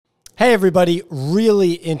Hey everybody,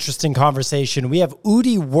 really interesting conversation. We have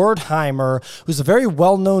Udi Wertheimer, who's a very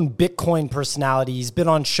well-known Bitcoin personality. He's been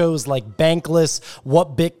on shows like Bankless,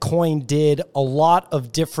 What Bitcoin Did, a lot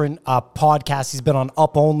of different podcasts. He's been on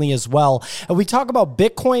Up Only as well. And we talk about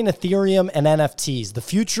Bitcoin, Ethereum, and NFTs, the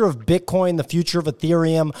future of Bitcoin, the future of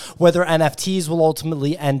Ethereum, whether NFTs will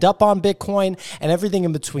ultimately end up on Bitcoin, and everything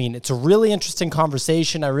in between. It's a really interesting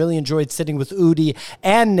conversation. I really enjoyed sitting with Udi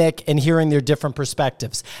and Nick and hearing their different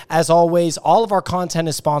perspectives. As always, all of our content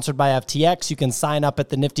is sponsored by FTX. You can sign up at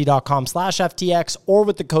thenifty.com/FTX or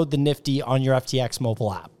with the code THENIFTY on your FTX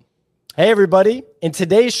mobile app. Hey, everybody. In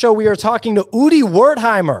today's show, we are talking to Udi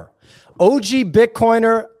Wertheimer, OG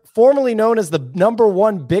Bitcoiner, formerly known as the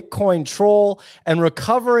 #1 Bitcoin troll and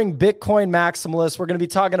recovering Bitcoin maximalist. We're going to be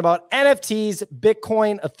talking about NFTs,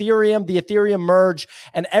 Bitcoin, Ethereum, the Ethereum merge,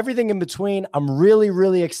 and everything in between. I'm really,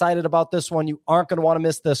 really excited about this one. You aren't going to want to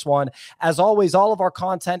miss this one. As always, all of our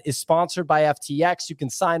content is sponsored by FTX. You can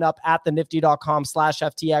sign up at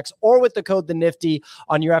thenifty.com/FTX or with the code THENIFTY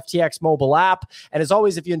on your FTX mobile app. And as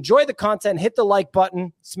always, if you enjoy the content, hit the like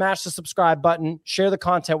button, smash the subscribe button, share the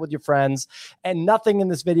content with your friends, and nothing in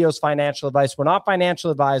this video is financial advice. We're not financial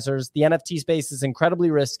advisors. The NFT space is incredibly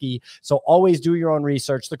risky, so always do your own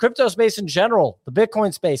research. The crypto space in general, the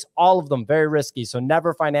Bitcoin space, all of them very risky, so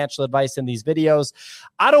never financial advice in these videos.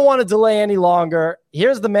 I don't want to delay any longer.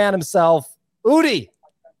 Here's the man himself, Udi.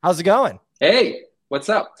 How's it going? Hey, what's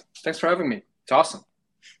up? Thanks for having me. It's awesome.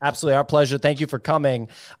 Absolutely. Our pleasure. Thank you for coming.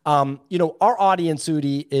 Our audience,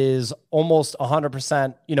 Udi, is almost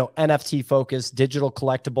 100%, NFT focused, digital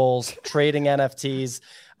collectibles, trading NFTs.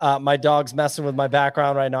 My dog's messing with my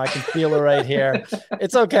background right now. I can feel it right here.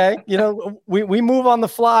 It's okay. We move on the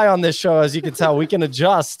fly on this show, as you can tell. We can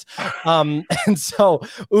adjust. And so,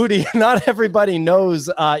 Udi, not everybody knows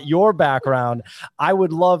your background. I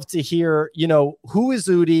would love to hear, who is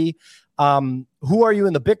Udi? Who are you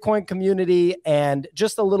in the Bitcoin community? And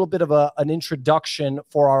just a little bit of an introduction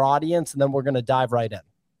for our audience, and then we're going to dive right in.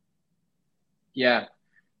 Yeah.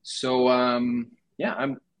 So, I'm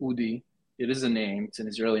Udi. It is a name. It's an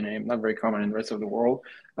Israeli name, not very common in the rest of the world.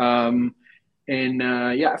 I've been in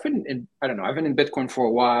Bitcoin for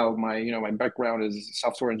a while. My background is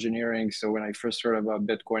software engineering. So when I first heard about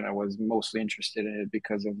Bitcoin, I was mostly interested in it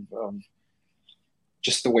because of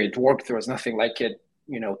just the way it worked. There was nothing like it,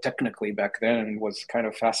 technically back then. It was kind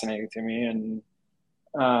of fascinating to me. And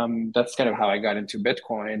that's kind of how I got into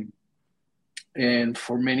Bitcoin. And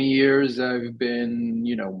for many years, I've been,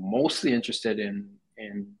 mostly interested in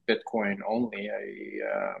Bitcoin only.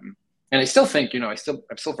 I still think, I'm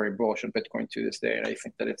still very bullish on Bitcoin to this day. And I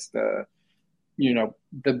think that it's the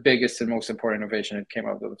biggest and most important innovation that came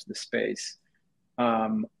out of the space.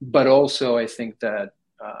 But also I think that,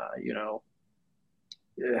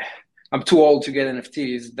 I'm too old to get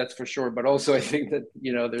NFTs, that's for sure. But also I think that,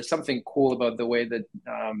 there's something cool about the way that,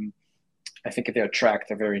 I think they attract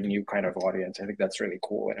a very new kind of audience. I think that's really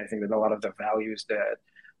cool. And I think that a lot of the values that,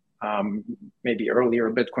 maybe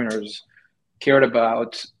earlier Bitcoiners cared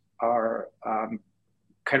about are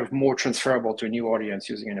kind of more transferable to a new audience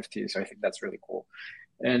using NFTs. So I think that's really cool.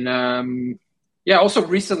 And also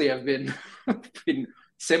recently I've been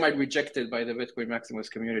semi-rejected by the Bitcoin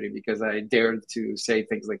maximalist community because I dared to say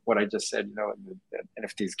things like what I just said, that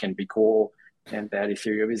NFTs can be cool and that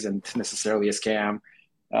Ethereum isn't necessarily a scam,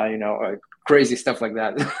 crazy stuff like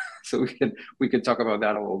that. So we can talk about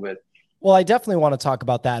that a little bit. Well, I definitely want to talk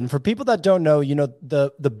about that. And for people that don't know,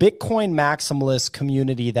 the Bitcoin maximalist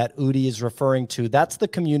community that Udi is referring to, that's the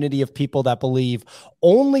community of people that believe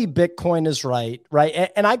only Bitcoin is right?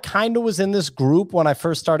 And I kind of was in this group when I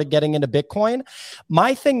first started getting into Bitcoin.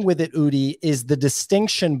 My thing with it, Udi, is the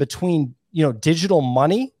distinction between, digital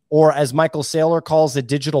money, or as Michael Saylor calls it,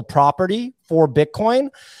 digital property for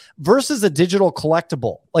Bitcoin versus a digital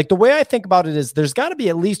collectible. Like the way I think about it is there's got to be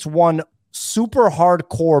at least one super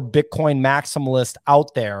hardcore Bitcoin maximalist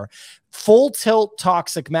out there, full tilt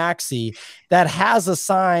toxic maxi, that has a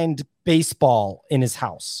signed baseball in his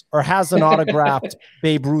house or has an autographed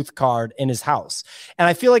Babe Ruth card in his house. And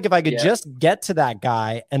I feel like if I could just get to that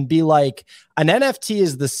guy and be like, an NFT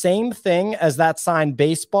is the same thing as that signed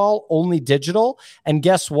baseball, only digital. And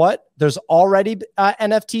guess what? There's already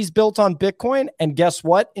NFTs built on Bitcoin. And guess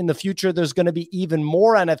what? In the future, there's going to be even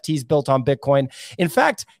more NFTs built on Bitcoin. In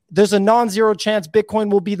fact, there's a non-zero chance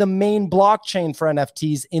Bitcoin will be the main blockchain for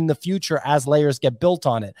NFTs in the future as layers get built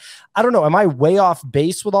on it. I don't know. Am I way off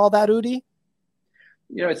base with all that, Udi?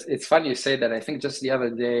 It's funny you say that. I think just the other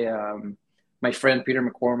day, my friend Peter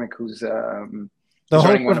McCormick, who's the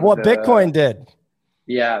host of What Bitcoin Did.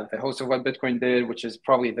 Yeah, the host of What Bitcoin Did, which is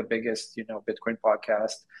probably the biggest, Bitcoin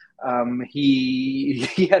podcast.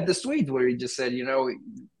 He had this tweet where he just said,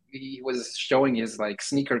 he was showing his like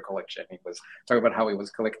sneaker collection. He was talking about how he was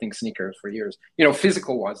collecting sneakers for years.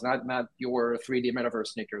 Physical ones, not your 3D metaverse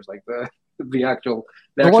sneakers, like the actual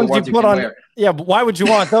The ones you ones you put can on, wear. yeah, but why would you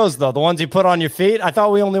want those though? The ones you put on your feet? I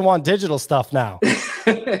thought we only want digital stuff now.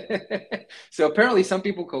 So apparently some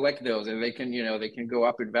people collect those and they can go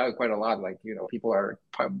up in value quite a lot. Like, people are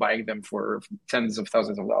buying them for tens of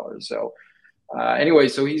thousands of dollars. So anyway,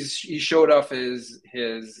 so he showed off his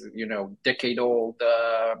decade old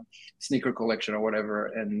sneaker collection or whatever,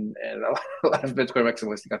 and a lot of Bitcoin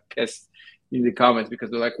maximalists got pissed in the comments because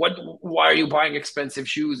they're like, why are you buying expensive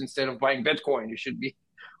shoes instead of buying Bitcoin? You should be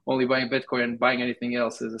only buying Bitcoin, and buying anything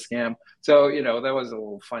else is a scam. So that was a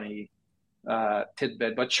little funny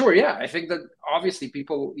tidbit. But sure, yeah, I think that obviously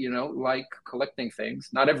people like collecting things.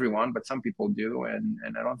 Not everyone, but some people do, and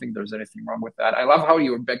I don't think there's anything wrong with that. I love how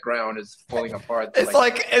your background is falling apart. It's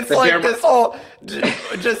like this whole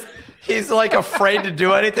just he's like afraid to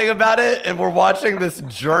do anything about it, and we're watching this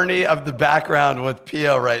journey of the background with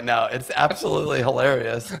Pio right now. It's absolutely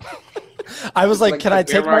hilarious. I was like, can I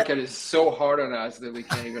take the market is so hard on us that we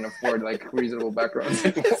can't even afford like reasonable backgrounds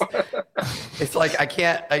anymore. It's like I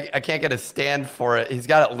can't get a stand for it. He's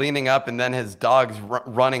got it leaning up, and then his dog's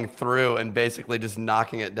running through and basically just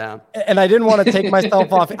knocking it down. And I didn't want to take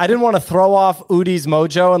myself off. I didn't want to throw off Udi's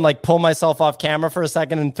mojo and like pull myself off camera for a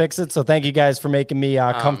second and fix it. So thank you guys for making me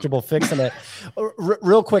comfortable fixing it.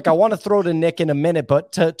 Real quick, I want to throw to Nick in a minute,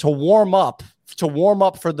 but to warm up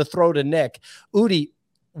for the throw to Nick, Udi,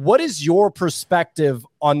 what is your perspective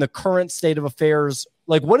on the current state of affairs?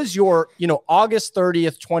 Like, what is your, August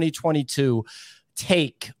 30th, 2022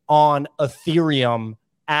 take on Ethereum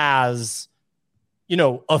as,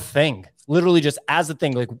 a thing, literally just as a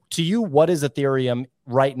thing? Like, to you, what is Ethereum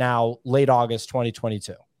right now, late August,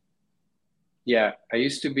 2022? Yeah, I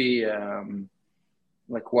used to be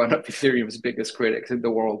like one of Ethereum's biggest critics in the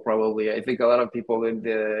world, probably. I think a lot of people in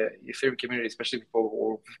the Ethereum community, especially people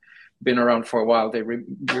who been around for a while, they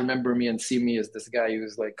remember me and see me as this guy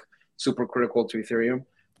who's like super critical to Ethereum.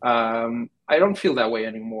 I don't feel that way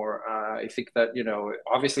anymore. I think that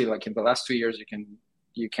obviously, like in the last 2 years,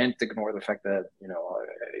 you can't ignore the fact that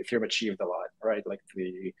Ethereum achieved a lot, right? Like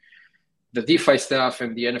the DeFi stuff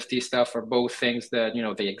and the NFT stuff are both things that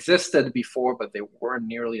they existed before, but they weren't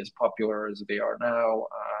nearly as popular as they are now.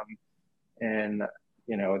 And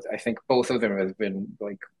I think both of them have been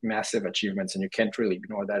like massive achievements, and you can't really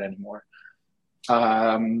ignore that anymore.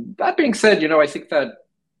 That being said, I think that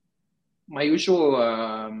my usual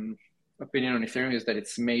opinion on Ethereum is that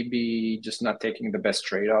it's maybe just not taking the best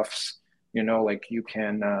trade-offs. Like you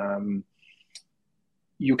can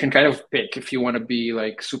kind of pick if you want to be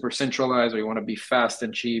like super centralized or you want to be fast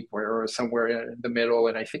and cheap or somewhere in the middle.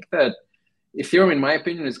 And I think that Ethereum, in my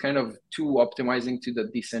opinion, is kind of too optimizing to the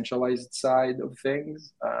decentralized side of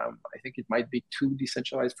things. I think it might be too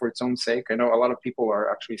decentralized for its own sake. I know a lot of people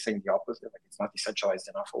are actually saying the opposite, like it's not decentralized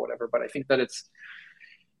enough or whatever. But I think that it's,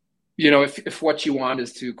 if what you want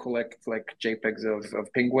is to collect like JPEGs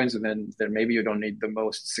of penguins, and then maybe you don't need the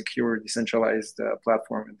most secure decentralized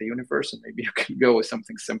platform in the universe, and maybe you can go with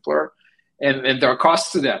something simpler. And there are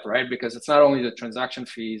costs to that, right? Because it's not only the transaction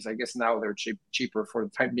fees. I guess now they're cheaper for the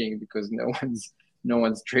time being because no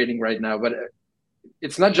one's trading right now. But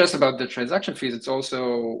it's not just about the transaction fees. It's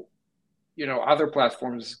also, other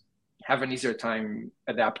platforms have an easier time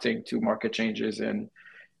adapting to market changes and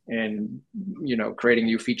creating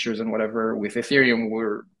new features and whatever. With Ethereum,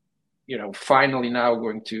 we're finally now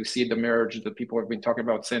going to see the merge that people have been talking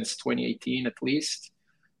about since 2018 at least.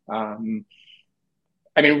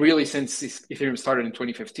 Really, since Ethereum started in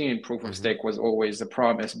 2015, proof of stake was always a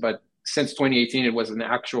promise. But since 2018, it was an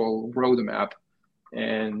actual roadmap,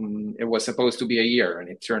 and it was supposed to be a year, and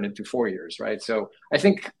it turned into 4 years, right? So I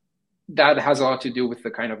think that has a lot to do with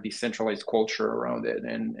the kind of decentralized culture around it.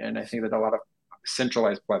 And I think that a lot of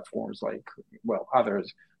centralized platforms, like,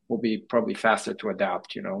 others, will be probably faster to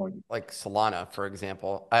adapt, Like Solana, for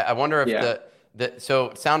example. I wonder if so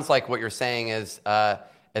it sounds like what you're saying is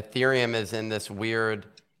Ethereum is in this weird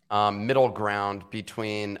middle ground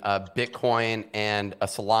between Bitcoin and a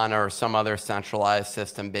Solana or some other centralized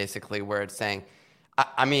system, basically, where it's saying,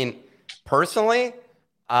 personally,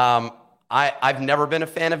 I've never been a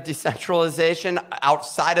fan of decentralization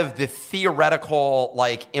outside of the theoretical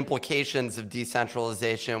implications of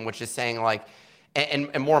decentralization, which is saying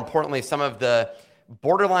and more importantly, some of the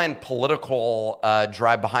borderline political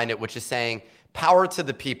drive behind it, which is saying power to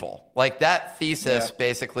the people. Like that thesis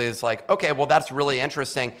basically is like, okay, well, that's really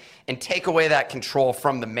interesting, and take away that control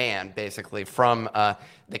from the man, basically from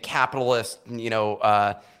the capitalist,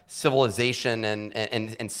 civilization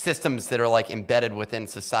and systems that are like embedded within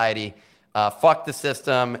society. Fuck the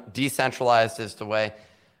system, decentralized is the way.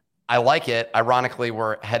 I like it. Ironically,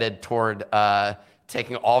 we're headed toward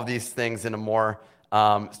taking all of these things in a more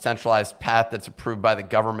centralized path that's approved by the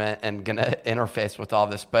government and going to interface with all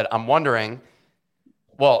this. But I'm wondering,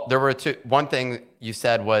 well, there were one thing you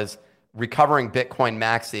said was recovering Bitcoin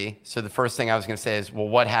maxi. So the first thing I was going to say is, well,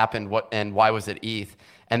 what happened? And why was it ETH?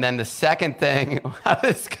 And then the second thing I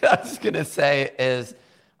was going to say is,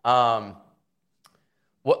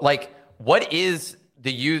 what is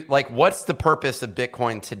what's the purpose of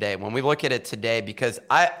Bitcoin today? When we look at it today, because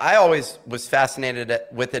I always was fascinated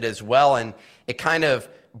with it as well. And it kind of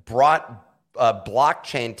brought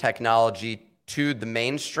blockchain technology to the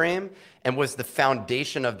mainstream and was the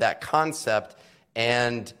foundation of that concept.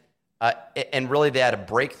 And really they had a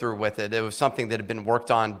breakthrough with it. It was something that had been worked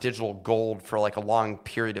on, digital gold, for like a long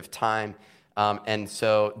period of time. And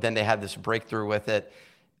so then they had this breakthrough with it.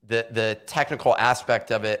 The technical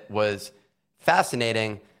aspect of it was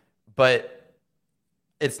fascinating, but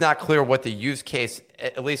it's not clear what the use case,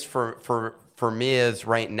 at least for me, is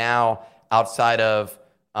right now, outside of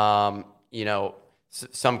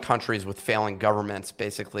some countries with failing governments,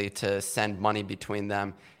 basically, to send money between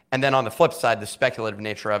them. And then on the flip side, the speculative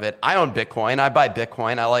nature of it. I own Bitcoin. I buy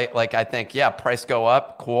Bitcoin. I think, yeah, price go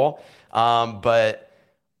up, cool. But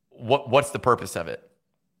what's the purpose of it?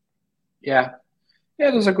 Yeah,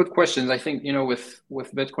 those are good questions. I think,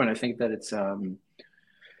 with Bitcoin, I think that it's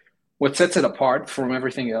what sets it apart from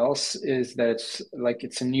everything else is that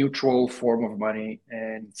it's a neutral form of money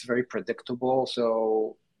and it's very predictable.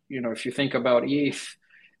 So, if you think about ETH,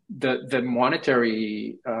 the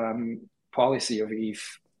monetary policy of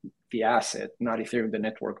ETH, the asset, not Ethereum, the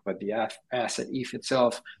network, but the asset ETH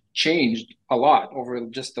itself, changed a lot over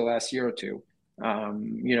just the last year or two.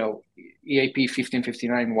 EAP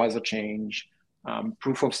 1559 was a change.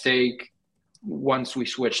 Proof of stake, once we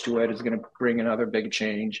switch to it, is going to bring another big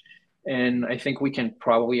change. And I think we can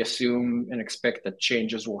probably assume and expect that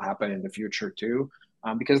changes will happen in the future too,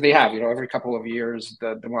 because they have, every couple of years,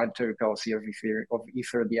 the monetary policy of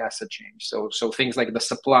Ether, the asset change. So things like the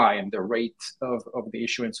supply and the rate of the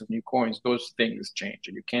issuance of new coins, those things change,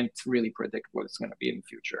 and you can't really predict what it's going to be in the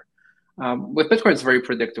future. With Bitcoin, it's very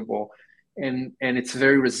predictable, and it's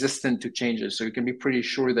very resistant to changes. So you can be pretty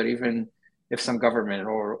sure that even if some government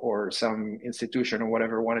or some institution or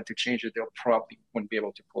whatever wanted to change it, they'll probably wouldn't be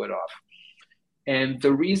able to pull it off. And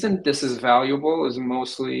the reason this is valuable is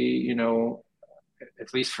mostly,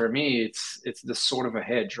 at least for me, it's the sort of a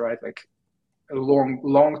hedge, right? Like a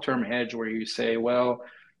long-term hedge where you say, well,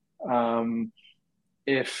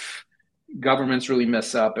 if governments really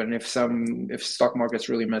mess up and if stock markets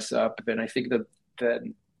really mess up, then I think that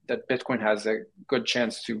Bitcoin has a good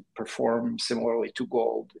chance to perform similarly to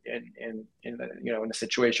gold in a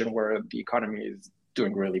situation where the economy is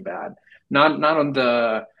doing really bad. Not on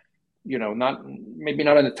the maybe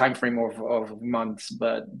not in the time frame of months,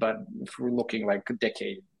 but if we're looking like a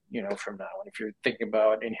decade from now, and if you're thinking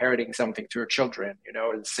about inheriting something to your children,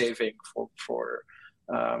 and saving for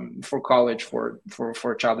college for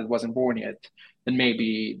a child that wasn't born yet, then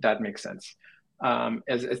maybe that makes sense.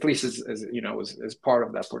 At least as part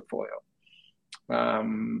of that portfolio.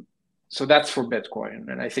 So that's for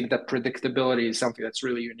Bitcoin. And I think that predictability is something that's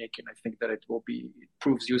really unique. And I think that it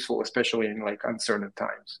proves useful, especially in like uncertain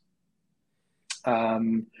times.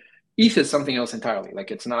 ETH is something else entirely. Like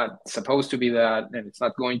it's not supposed to be that, and it's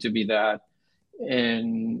not going to be that.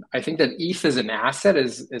 And I think that ETH as an asset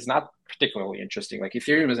is not particularly interesting. Like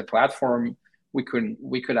Ethereum as a platform, we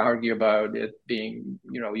could argue about it being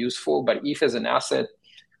useful, but ETH as an asset,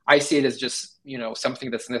 I see it as just something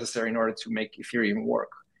that's necessary in order to make Ethereum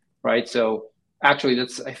work, right? So actually,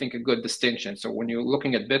 that's I think a good distinction. So when you're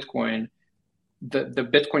looking at Bitcoin, the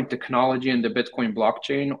Bitcoin technology and the Bitcoin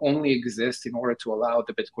blockchain only exist in order to allow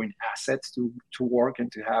the Bitcoin assets to work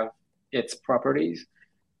and to have its properties.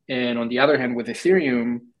 And on the other hand, with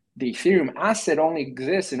Ethereum, the Ethereum asset only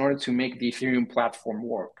exists in order to make the Ethereum platform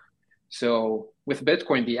work. So with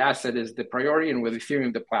Bitcoin, the asset is the priority, and with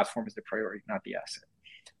Ethereum, the platform is the priority, not the asset.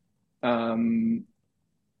 And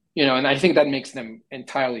I think that makes them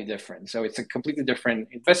entirely different. So it's a completely different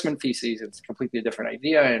investment thesis. It's a completely different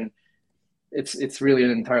idea, and it's really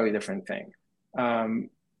an entirely different thing.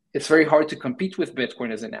 It's very hard to compete with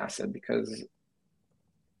Bitcoin as an asset because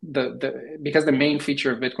the main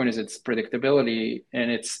feature of Bitcoin is its predictability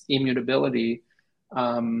and its immutability.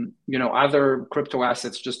 Other crypto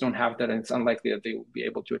assets just don't have that, and it's unlikely that they will be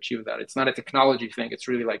able to achieve that. It's not a technology thing. It's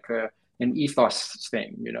really like an ethos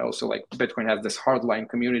thing, So like Bitcoin has this hardline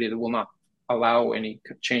community that will not allow any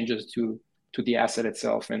changes to the asset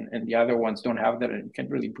itself, and the other ones don't have that, and you can't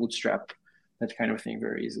really bootstrap that kind of thing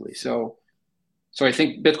very easily. So I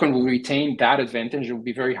think Bitcoin will retain that advantage. It will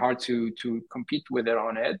be very hard to compete with it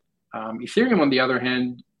on it. Ethereum, on the other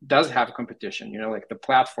hand, does have competition. Like the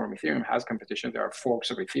platform, Ethereum has competition. There are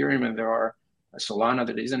forks of Ethereum, and there are Solana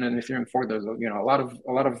that isn't an Ethereum fork. There's a lot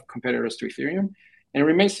of competitors to Ethereum, and it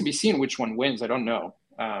remains to be seen which one wins. I don't know.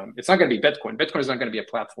 It's not going to be Bitcoin. Bitcoin is not going to be a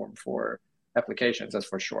platform for applications, that's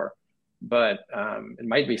for sure. But it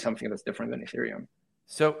might be something that's different than Ethereum.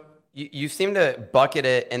 So you seem to bucket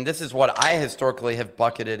it, and this is what I historically have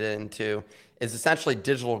bucketed it into, is essentially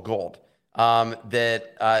digital gold.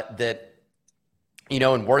 That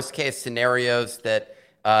in worst case scenarios that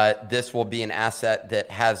this will be an asset that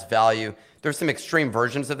has value. There's some extreme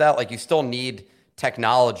versions of that. Like you still need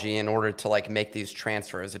technology in order to like make these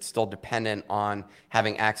transfers. It's still dependent on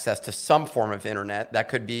having access to some form of internet. That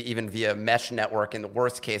could be even via mesh network in the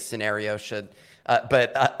worst case scenario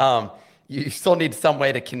but you still need some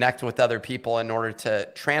way to connect with other people in order to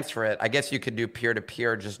transfer it. I guess you could do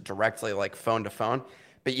peer-to-peer just directly, like phone to phone,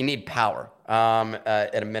 but you need power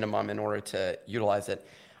at a minimum in order to utilize it.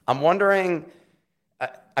 I'm wondering,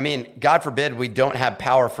 God forbid we don't have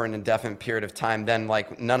power for an indefinite period of time, then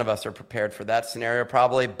like none of us are prepared for that scenario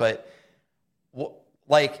probably. But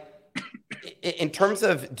like in terms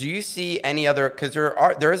of, do you see any other, because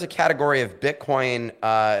there is a category of Bitcoin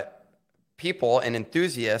people and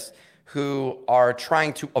enthusiasts who are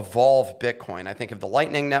trying to evolve Bitcoin. I think of the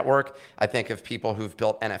Lightning Network. I think of people who've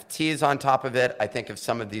built NFTs on top of it. I think of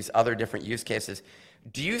some of these other different use cases.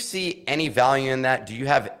 Do you see any value in that? Do you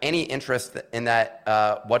have any interest in that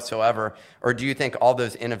whatsoever? Or do you think all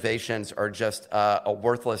those innovations are just a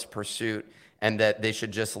worthless pursuit and that they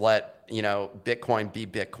should just let, Bitcoin be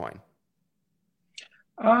Bitcoin?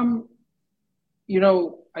 I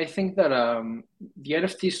think that the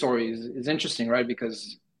NFT story is interesting, right?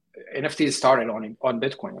 Because NFTs started on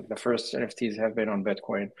Bitcoin. Like the first NFTs have been on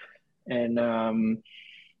Bitcoin, and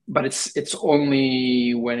but it's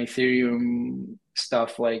only when Ethereum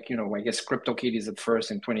stuff like I guess CryptoKitties at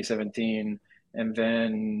first in 2017, and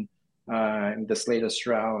then in this latest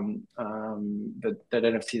round that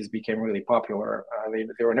NFTs became really popular.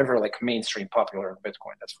 They were never like mainstream popular in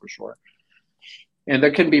Bitcoin, that's for sure. And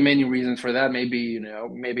there can be many reasons for that. Maybe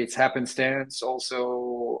it's happenstance.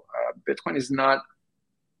 Also, Bitcoin is not.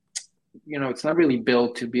 It's not really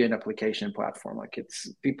built to be an application platform. Like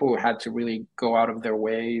people had to really go out of their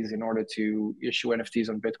ways in order to issue NFTs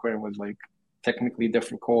on Bitcoin. It was like technically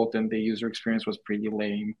difficult, and the user experience was pretty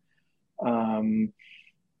lame.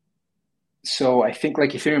 So I think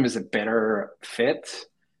like Ethereum is a better fit.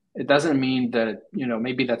 It doesn't mean that,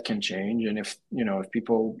 maybe that can change. And if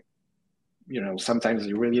people, sometimes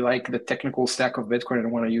you really like the technical stack of Bitcoin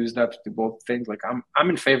and want to use that to do both things. Like I'm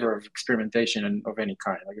in favor of experimentation and of any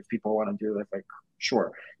kind. Like if people want to do that, like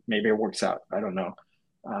sure, maybe it works out. I don't know.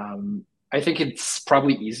 I think it's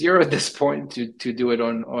probably easier at this point to do it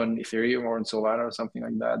on Ethereum or on Solana or something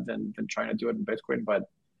like that than trying to do it in Bitcoin. But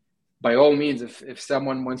by all means, if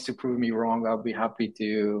someone wants to prove me wrong, I'll be happy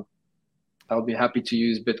to use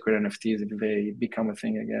Bitcoin NFTs if they become a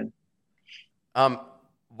thing again.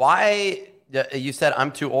 Why? You said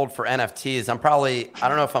I'm too old for NFTs. I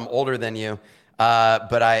don't know if I'm older than you,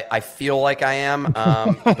 but I feel like I am.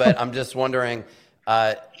 But I'm just wondering,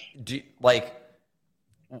 why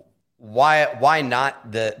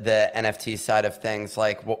not the NFT side of things?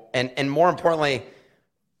 Like, and more importantly,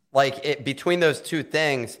 like between those two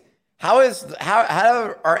things, how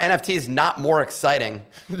are NFTs not more exciting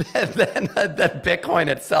than Bitcoin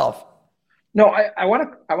itself? No, I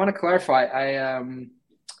want to clarify.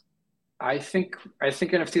 I think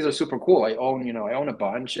NFTs are super cool. I own a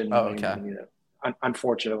bunch, and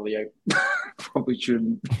unfortunately, I probably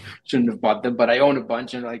shouldn't have bought them, but I own a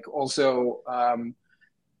bunch, and like also,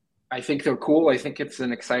 I think they're cool. I think it's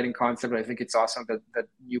an exciting concept. I think it's awesome that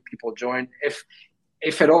new people join.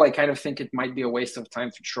 If at all, I kind of think it might be a waste of time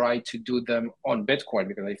to try to do them on Bitcoin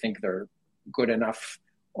because I think they're good enough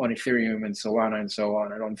on Ethereum and Solana and so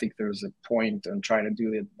on. I don't think there's a point in trying to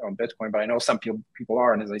do it on Bitcoin, but I know some people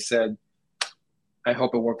are, and as I said, I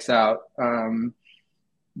hope it works out.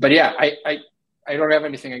 But yeah, I don't have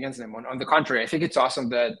anything against them. On the contrary, I think it's awesome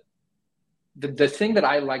that the thing that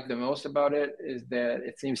I like the most about it is that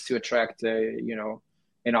it seems to attract an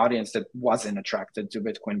audience that wasn't attracted to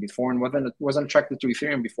Bitcoin before and wasn't attracted to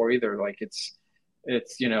Ethereum before either. Like it's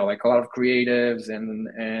like a lot of creatives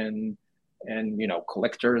and and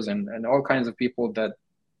collectors and all kinds of people that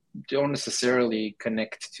don't necessarily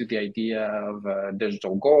connect to the idea of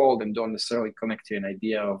digital gold, and don't necessarily connect to an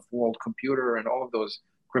idea of world computer and all of those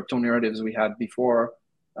crypto narratives we had before.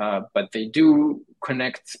 But they do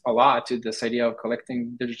connect a lot to this idea of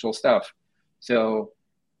collecting digital stuff. So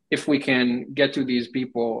if we can get to these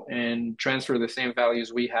people and transfer the same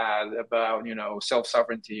values we had about,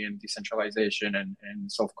 self-sovereignty and decentralization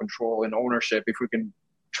and self-control and ownership, if we can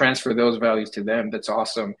transfer those values to them, that's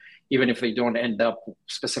awesome. Even if they don't end up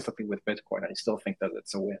specifically with Bitcoin, I still think that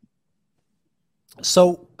it's a win.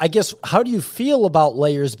 So I guess, how do you feel about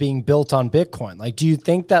layers being built on Bitcoin? Like, do you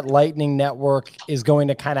think that Lightning Network is going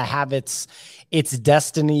to kind of have its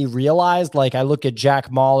destiny realized? Like, I look at Jack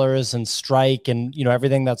Mallers and Strike and,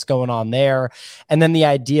 everything that's going on there. And then the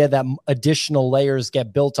idea that additional layers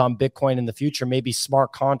get built on Bitcoin in the future, maybe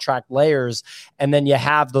smart contract layers. And then you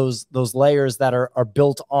have those layers that are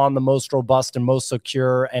built on the most robust and most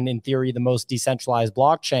secure, and in theory, the most decentralized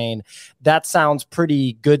blockchain. That sounds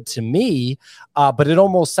pretty good to me. But it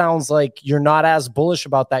almost sounds like you're not as bullish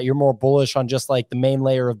about that. You're more bullish on just like the main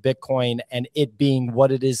layer of Bitcoin and it being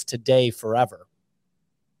what it is today forever.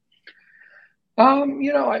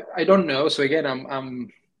 I don't know. So again,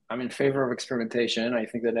 I'm in favor of experimentation. I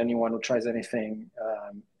think that anyone who tries anything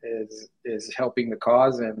is helping the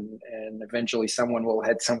cause, and eventually someone will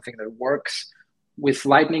hit something that works. With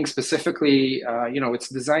Lightning specifically, it's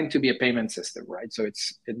designed to be a payment system, right? So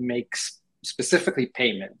it makes specifically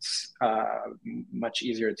payments much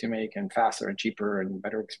easier to make and faster and cheaper and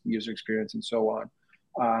better user experience and so on.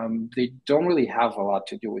 They don't really have a lot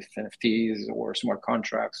to do with NFTs or smart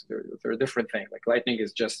contracts. They're a different thing. Like Lightning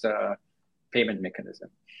is just a payment mechanism,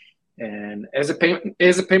 and as a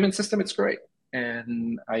payment system, it's great.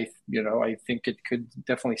 And I think it could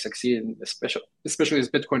definitely succeed, especially as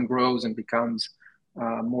Bitcoin grows and becomes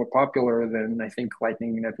more popular. Then I think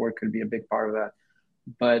Lightning Network could be a big part of that.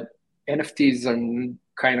 But NFTs are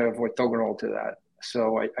kind of orthogonal to that.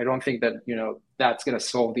 So I don't think that, that's going to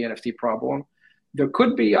solve the NFT problem. There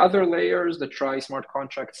could be other layers that try smart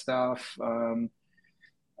contract stuff. I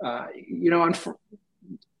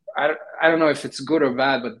don't know if it's good or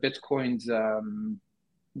bad, but Bitcoin's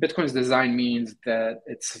design means that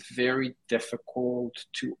it's very difficult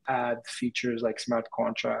to add features like smart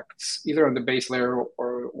contracts, either on the base layer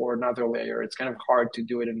or another layer. It's kind of hard to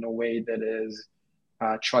do it in a way that is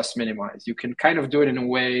trust minimized. You can kind of do it in a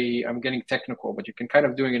way, I'm getting technical, but you can kind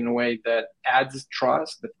of do it in a way that adds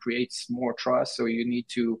trust, that creates more trust. So you'll need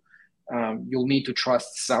to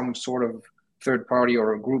trust some sort of third party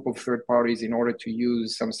or a group of third parties in order to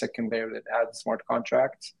use some second layer that adds smart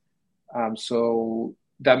contracts. So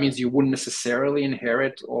that means you wouldn't necessarily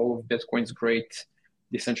inherit all of Bitcoin's great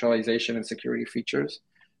decentralization and security features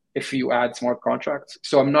if you add smart contracts.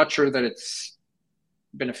 So I'm not sure that it's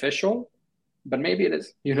beneficial, but maybe it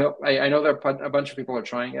is. I know there are a bunch of people are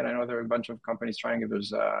trying it. I know there are a bunch of companies trying it.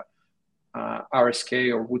 There's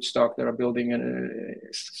RSK or Woodstock that are building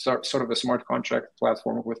a sort of a smart contract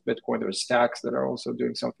platform with Bitcoin. There's Stacks that are also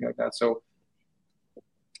doing something like that. So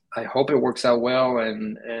I hope it works out well,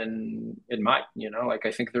 and it might.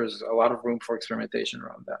 I think there's a lot of room for experimentation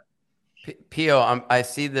around that. Pio, I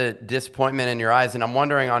see the disappointment in your eyes, and I'm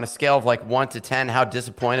wondering, on a scale of like 1 to 10, how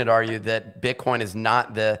disappointed are you that Bitcoin is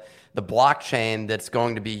not the blockchain that's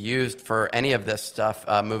going to be used for any of this stuff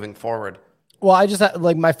moving forward? Well, I just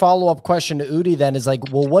like my follow-up question to Udi then is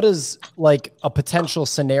like, well, what is like a potential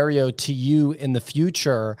scenario to you in the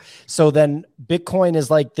future? So then Bitcoin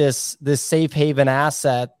is like this safe haven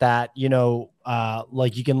asset that,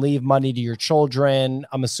 like you can leave money to your children.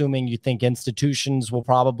 I'm assuming you think institutions will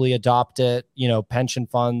probably adopt it, pension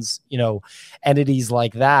funds, entities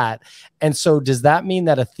like that. And so does that mean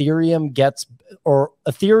that Ethereum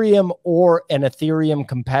or an Ethereum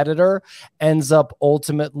competitor ends up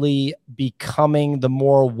ultimately becoming the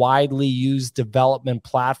more widely used development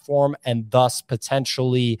platform, and thus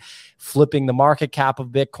potentially flipping the market cap of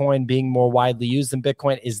Bitcoin, being more widely used than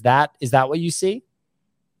Bitcoin? Is that what you see?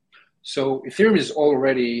 So Ethereum is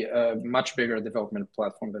already a much bigger development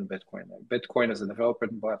platform than Bitcoin. Bitcoin as a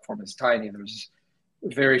development platform is tiny. There's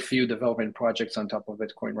very few development projects on top of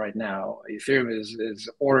Bitcoin right now. Ethereum is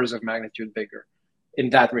orders of magnitude bigger in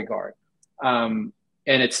that regard. And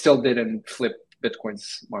it still didn't flip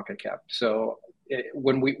Bitcoin's market cap. So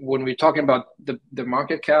when we're talking about the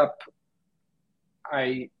market cap,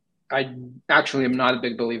 I actually am not a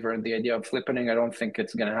big believer in the idea of flipping. I don't think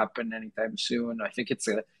it's going to happen anytime soon. I think it's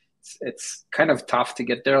kind of tough to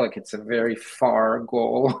get there. Like, it's a very far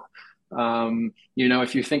goal.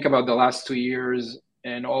 If you think about the last 2 years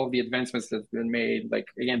and all the advancements that have been made, like,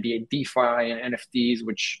 again, the DeFi and NFTs,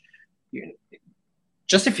 which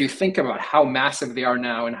just if you think about how massive they are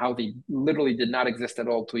now and how they literally did not exist at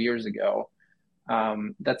all 2 years ago,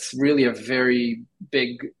 that's really a very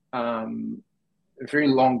big, a very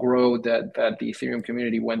long road that the Ethereum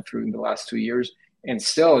community went through in the last 2 years. And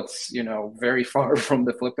still, it's very far from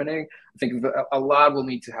the flippening. I think a lot will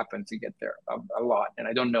need to happen to get there, a lot. And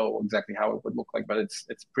I don't know exactly how it would look like, but it's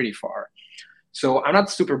pretty far. So I'm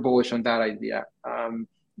not super bullish on that idea.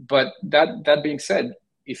 But that being said,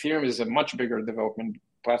 Ethereum is a much bigger development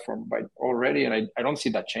platform by already, and I don't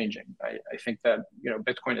see that changing. I think that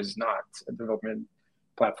Bitcoin is not a development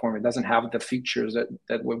platform. It doesn't have the features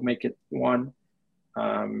that would make it one.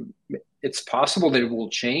 It's possible that it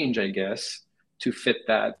will change, I guess, to fit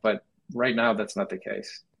that, but right now that's not the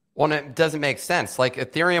case. Well, it doesn't make sense. Like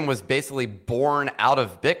Ethereum was basically born out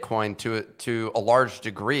of Bitcoin to a large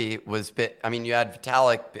degree. I mean, you had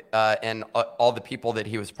Vitalik and all the people that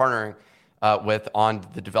he was partnering with on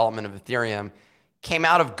the development of Ethereum came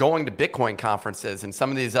out of going to Bitcoin conferences and some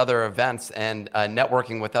of these other events and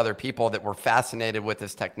networking with other people that were fascinated with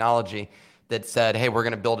this technology that said, hey, we're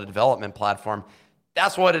going to build a development platform.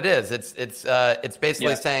 That's what it is. It's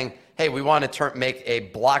basically saying, hey, we want to make a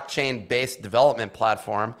blockchain-based development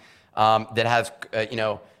platform that has a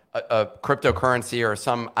cryptocurrency or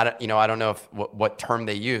some I don't know what term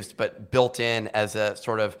they used, but built in as a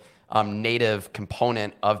sort of native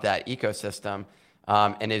component of that ecosystem.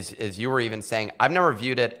 And as you were even saying, I've never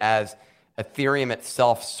viewed it as Ethereum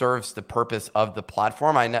itself serves the purpose of the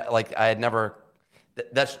platform. That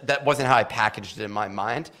wasn't how I packaged it in my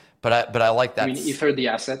mind. But I like that. I mean, Ether, the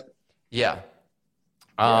asset. Yeah.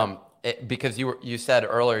 Because you said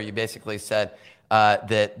earlier, you basically said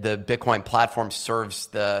that the Bitcoin platform serves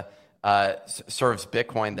Bitcoin,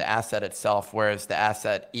 the asset itself, whereas the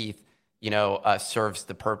asset ETH, serves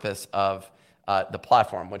the purpose of the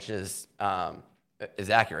platform, which is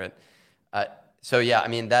accurate. So yeah, I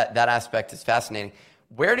mean that aspect is fascinating.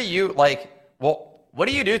 Where do you what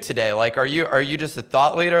do you do today? Like, are you just a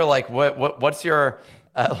thought leader? Like, what's your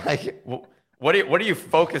what are you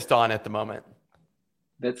focused on at the moment?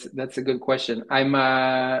 That's a good question. I'm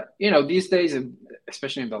these days,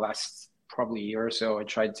 especially in the last probably year or so, I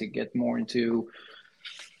tried to get more into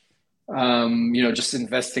just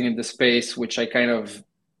investing in the space, which I kind of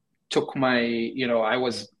took I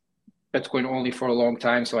was Bitcoin only for a long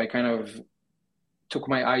time, so I kind of took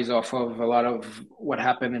my eyes off of a lot of what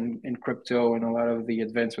happened in crypto and a lot of the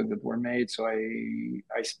advancements that were made. So I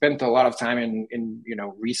spent a lot of time in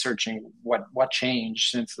researching what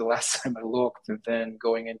changed since the last time I looked, and then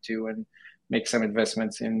going into and make some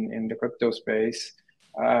investments in the crypto space.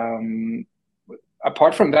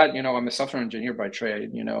 Apart from that, I'm a software engineer by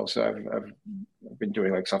trade, so I've been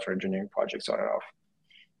doing like software engineering projects on and off.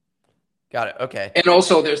 Got it. Okay. And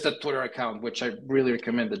also there's the Twitter account, which I really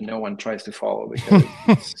recommend that no one tries to follow because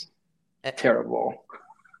it's terrible.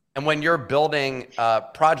 And when you're building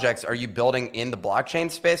projects, are you building in the blockchain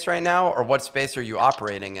space right now, or what space are you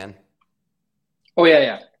operating in? Oh,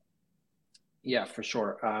 yeah. Yeah, for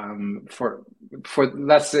sure. For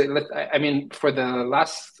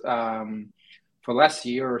last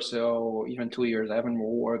year or so, even 2 years, I haven't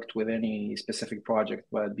worked with any specific project,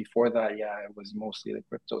 but before that, yeah, it was mostly the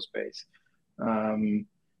crypto space.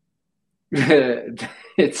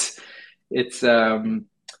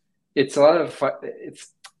 It's a lot of fun.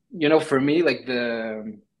 It's for me, like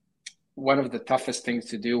one of the toughest things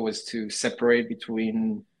to do was to separate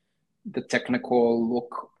between the technical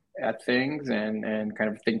look at things and kind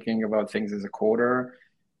of thinking about things as a coder,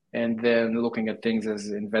 and then looking at things as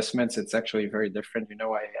investments. It's actually very different.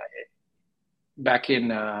 I back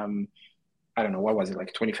in I don't know, what was it,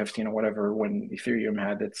 like 2015 or whatever, when Ethereum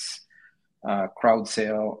had its crowd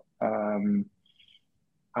sale.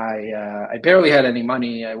 I barely had any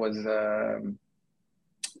money. I was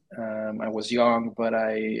young, but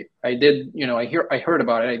I did, I heard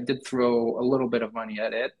about it. I did throw a little bit of money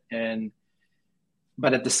at it,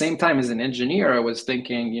 but at the same time, as an engineer, I was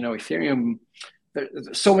thinking, Ethereum,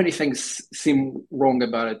 so many things seem wrong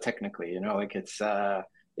about it technically. Like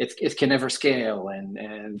it can never scale,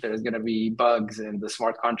 and there's going to be bugs, and the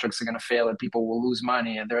smart contracts are going to fail, and people will lose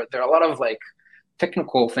money, and there are a lot of like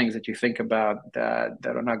technical things that you think about that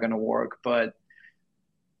are not going to work. But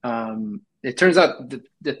it turns out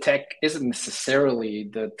the tech isn't necessarily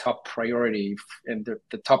the top priority and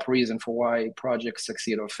the top reason for why projects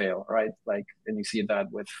succeed or fail, right? Like, and you see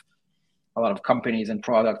that with a lot of companies and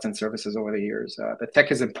products and services over the years. The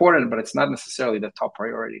tech is important, but it's not necessarily the top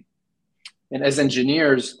priority. And as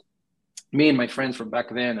engineers, me and my friends from back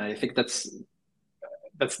then, I think that's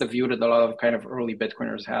the view that a lot of kind of early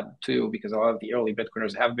Bitcoiners had too, because a lot of the early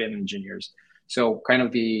Bitcoiners have been engineers. So kind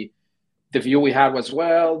of the the view we had was,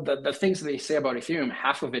 well, the things they say about Ethereum,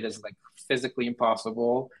 half of it is like physically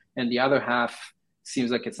impossible, and the other half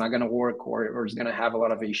seems like it's not going to work, or it's going to have a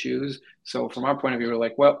lot of issues. So from our point of view, we're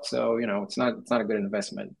like, well, so it's not a good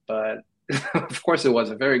investment. But of course, it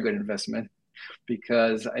was a very good investment,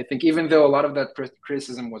 because I think even though a lot of that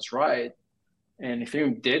criticism was right, and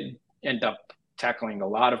Ethereum did end up tackling a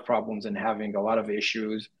lot of problems and having a lot of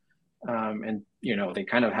issues, and they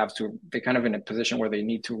kind of in a position where they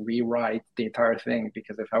need to rewrite the entire thing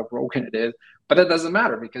because of how broken it is. But that doesn't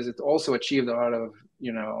matter, because it also achieved a lot of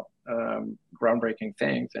groundbreaking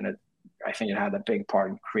things, and I think it had a big part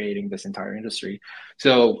in creating this entire industry.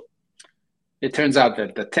 So it turns out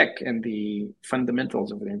that the tech and the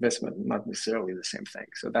fundamentals of the investment are not necessarily the same thing.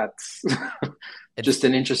 So that's just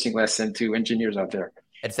an interesting lesson to engineers out there.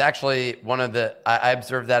 It's actually I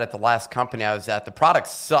observed that at the last company I was at. The product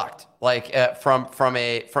sucked, like from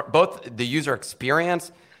both the user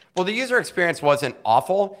experience. Well, the user experience wasn't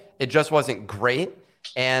awful. It just wasn't great.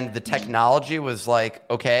 And the technology was like,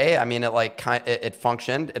 okay. I mean, it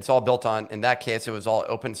functioned. It's all built on, in that case, it was all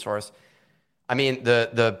open source. I mean,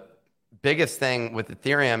 the biggest thing with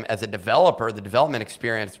Ethereum as a developer, the development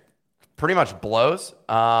experience pretty much blows,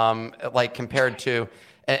 like compared to,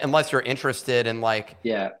 unless you're interested in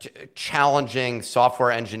challenging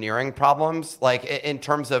software engineering problems, like in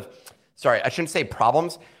terms of, sorry, I shouldn't say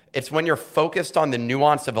problems. It's when you're focused on the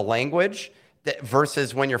nuance of a language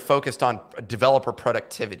versus when you're focused on developer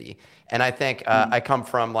productivity. And I think I come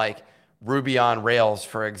from like Ruby on Rails,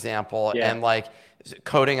 for example, and like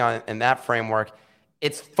coding in that framework.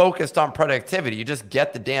 It's focused on productivity. You just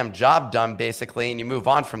get the damn job done, basically, and you move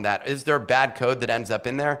on from that. Is there bad code that ends up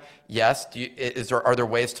in there? Yes. Are there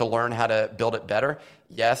ways to learn how to build it better?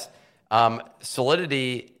 Yes.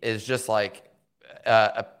 Solidity is just like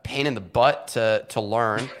a pain in the butt to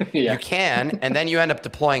learn. You can, and then you end up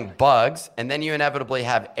deploying bugs, and then you inevitably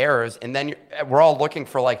have errors, and then we're all looking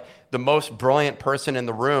for like the most brilliant person in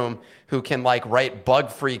the room who can like write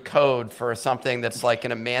bug-free code for something that's like going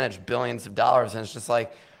to manage billions of dollars. And it's just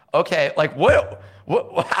like, okay, like what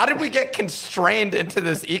how did we get constrained into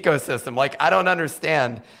this ecosystem? Like, I don't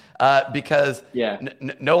understand, because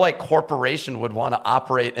no like corporation would want to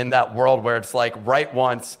operate in that world where it's like write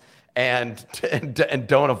once and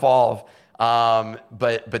don't evolve.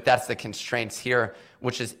 But that's the constraints here,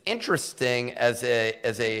 which is interesting as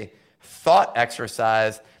a thought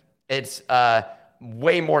exercise. It's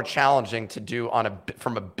way more challenging to do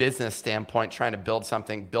from a business standpoint, trying to build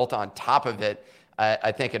something built on top of it.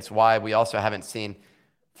 I think it's why we also haven't seen,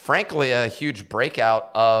 frankly, a huge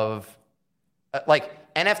breakout of like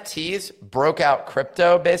NFTs broke out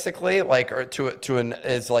crypto basically, like, or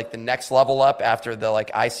is like the next level up after the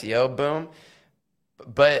like ICO boom.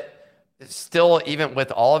 But still, even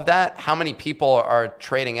with all of that, how many people are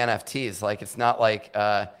trading NFTs? Like, it's not like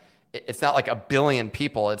a billion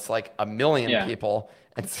people. It's like a million people.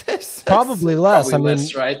 It's probably less. Probably I mean,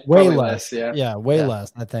 less, right? Way Probably less. Yeah, way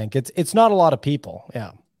less. I think it's not a lot of people.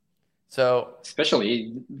 Yeah. So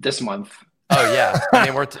especially this month. Oh yeah. I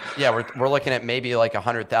mean, we're looking at maybe like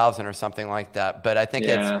 100,000 or something like that. But I think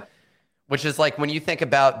which is like when you think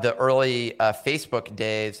about the early Facebook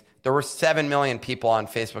days, there were 7 million people on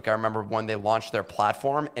Facebook. I remember when they launched their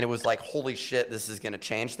platform, and it was like, holy shit, this is going to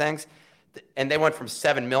change things. And they went from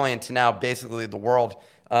 7 million to now basically the world,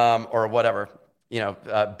 or whatever,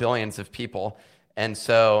 billions of people. And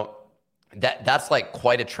so that's like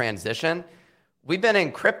quite a transition. We've been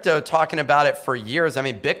in crypto talking about it for years. I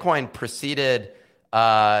mean, Bitcoin preceded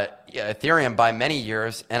Ethereum by many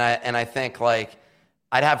years. And I think like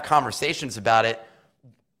I'd have conversations about it.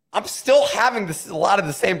 I'm still having a lot of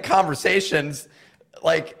the same conversations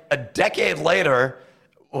like a decade later.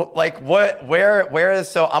 Like where is,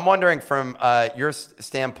 so I'm wondering from your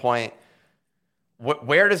standpoint,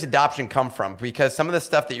 where does adoption come from? Because some of the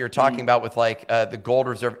stuff that you're talking about with like the gold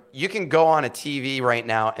reserve, you can go on a TV right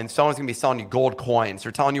now and someone's gonna be selling you gold coins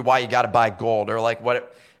or telling you why you got to buy gold, or like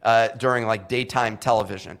during like daytime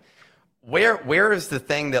television. Where is the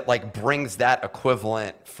thing that like brings that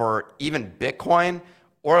equivalent for even Bitcoin,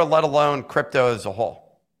 or let alone crypto as a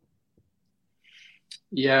whole?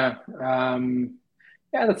 Yeah,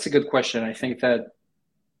 that's a good question. I think that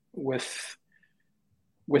with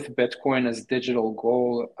Bitcoin as digital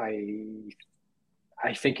gold,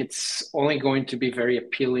 I think it's only going to be very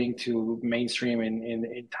appealing to mainstream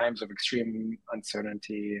in times of extreme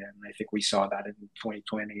uncertainty, and I think we saw that in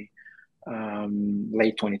 2020,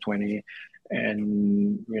 late 2020,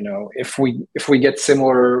 and if we get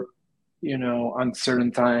similar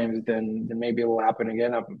uncertain times, then maybe it will happen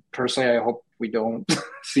again. Personally, I hope we don't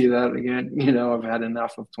see that again. I've had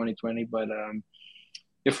enough of 2020, but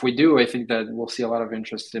if we do, I think that we'll see a lot of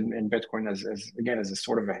interest in Bitcoin as again, as a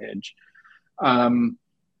sort of a hedge. Um,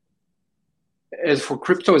 as for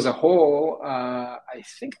crypto as a whole, I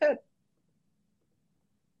think the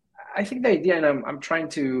idea, and I'm trying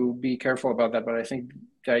to be careful about that, but I think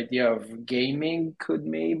the idea of gaming could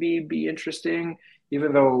maybe be interesting,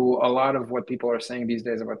 even though a lot of what people are saying these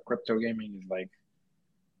days about crypto gaming is like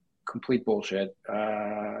complete bullshit.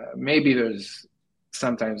 Maybe there's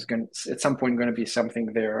sometimes going at some point going to be something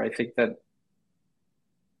there. I think that,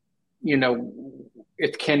 you know,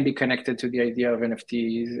 it can be connected to the idea of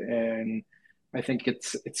NFTs, and I think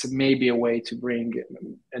it's maybe a way to bring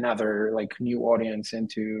another like new audience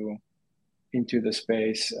into the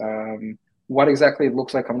space. What exactly it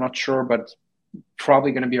looks like, I'm not sure, but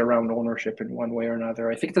probably going to be around ownership in one way or another.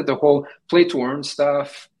 I think that the whole play to earn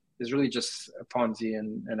stuff is really just a Ponzi,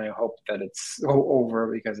 and I hope that it's over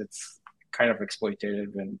because it's kind of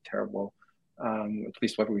exploitative and terrible, at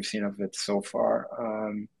least what we've seen of it so far.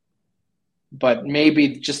 But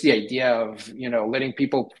maybe just the idea of, you know, letting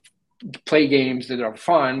people play games that are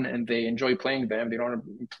fun and they enjoy playing them. They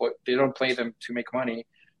don't play them to make money,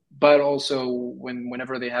 but also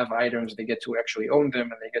whenever they have items, they get to actually own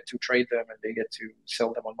them and they get to trade them and they get to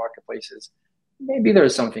sell them on marketplaces. Maybe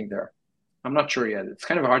there's something there. I'm not sure yet. It's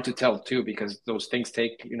kind of hard to tell too, because those things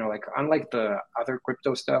take, you know, like unlike the other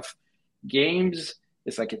crypto stuff, games,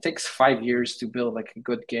 it's like it takes 5 years to build like a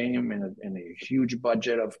good game and a huge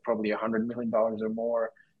budget of probably $100 million or more.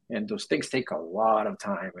 And those things take a lot of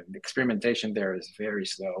time, and the experimentation there is very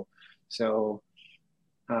slow. So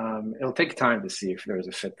it'll take time to see if there's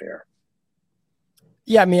a fit there.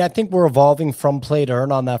 Yeah, I mean, I think we're evolving from play to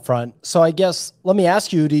earn on that front. So I guess let me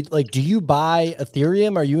ask you, do you buy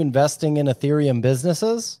Ethereum? Are you investing in Ethereum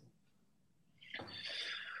businesses?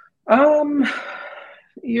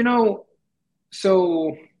 You know,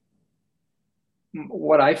 so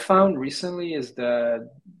what I found recently is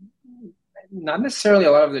that not necessarily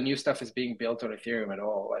a lot of the new stuff is being built on Ethereum at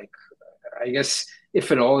all. Like, I guess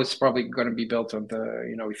if at all, it's probably going to be built on the,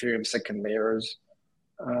 you know, Ethereum second layers.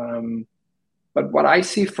 But what I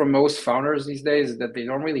see from most founders these days is that they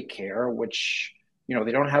don't really care which, you know,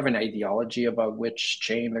 they don't have an ideology about which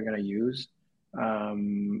chain they're going to use.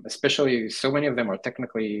 Especially so many of them are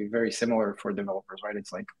technically very similar for developers, right?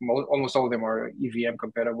 It's like almost all of them are EVM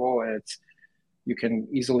compatible, and you can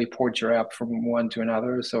easily port your app from one to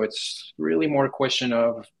another. So it's really more a question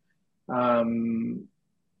of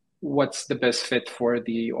what's the best fit for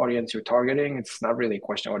the audience you're targeting. It's not really a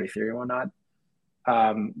question about Ethereum or not.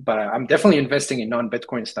 But I'm definitely investing in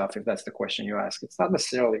non-Bitcoin stuff, if that's the question you ask. It's not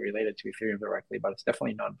necessarily related to Ethereum directly, but it's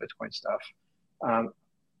definitely non-Bitcoin stuff.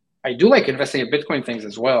 I do like investing in Bitcoin things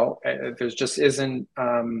as well. There's just isn't,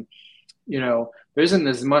 you know, there isn't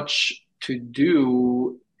as much to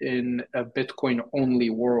do in a Bitcoin only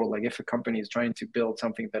world. Like if a company is trying to build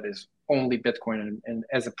something that is only Bitcoin and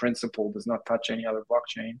as a principle does not touch any other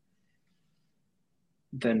blockchain,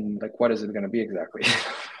 then like, what is it going to be exactly?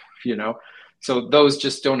 You know? So those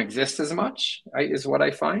just don't exist as much, is what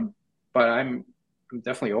I find. But I'm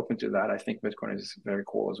definitely open to that. I think Bitcoin is very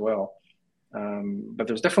cool as well. But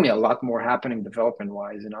there's definitely a lot more happening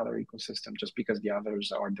development-wise in other ecosystems, just because the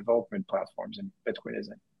others are development platforms and Bitcoin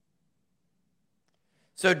isn't.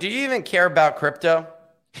 So do you even care about crypto?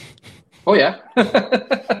 Oh, yeah.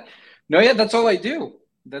 No, yeah, that's all I do.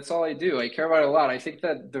 That's all I do. I care about it a lot. I think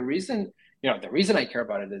that the reason I care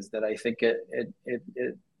about it is that I think it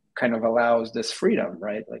kind of allows this freedom,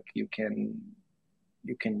 right? Like you can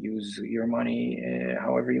use your money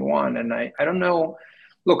however you want. And I don't know.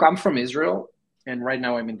 Look, I'm from Israel, and right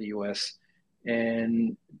now I'm in the US.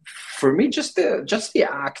 And for me, just the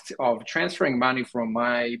act of transferring money from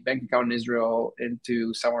my bank account in Israel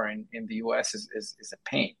into somewhere in the US is a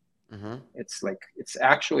pain. Mm-hmm. It's like, it's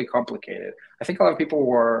actually complicated. I think a lot of people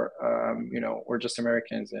were just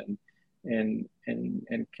Americans and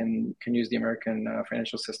can use the American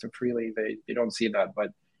financial system freely. They don't see that,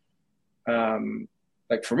 but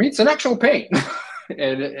like for me, it's an actual pain.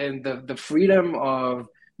 and the freedom of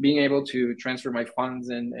being able to transfer my funds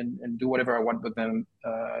and do whatever I want with them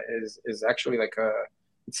is actually like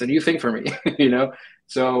it's a new thing for me, you know?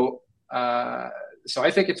 So I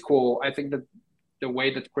think it's cool. I think that the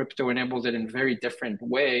way that crypto enables it in very different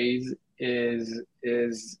ways is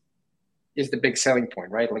the big selling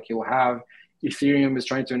point, right? Like you'll have Ethereum is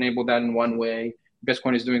trying to enable that in one way.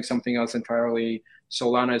 Bitcoin is doing something else entirely.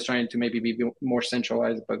 Solana is trying to maybe be more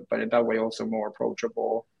centralized, but in that way also more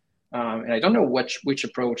approachable. And I don't know which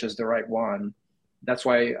approach is the right one. That's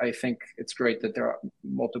why I think it's great that there are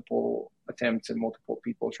multiple attempts and multiple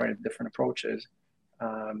people trying different approaches.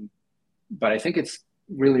 But I think it's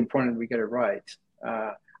really important we get it right.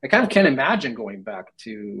 I kind of can't imagine going back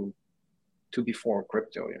to before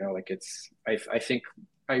crypto. Like I think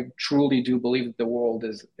I truly do believe that the world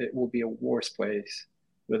it will be a worse place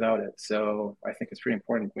without it. So I think it's pretty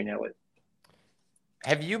important we nail it.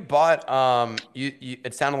 Have you bought?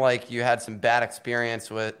 It sounded like you had some bad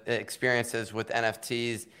experiences with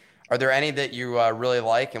NFTs. Are there any that you really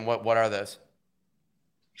like, and what are those?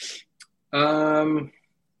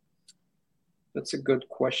 That's a good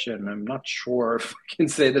question. I'm not sure if I can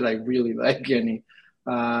say that I really like any.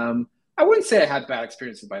 I wouldn't say I had bad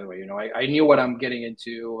experiences, by the way. I knew what I'm getting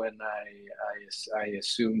into, and I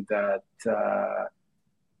assumed that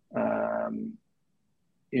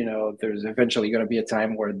there's eventually going to be a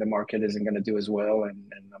time where the market isn't going to do as well,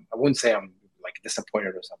 and I wouldn't say I'm like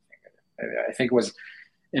disappointed or something. I think it was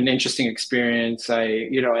an interesting experience. I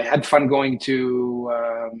had fun going to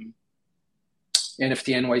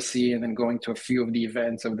NFT NYC and then going to a few of the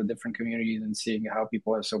events of the different communities and seeing how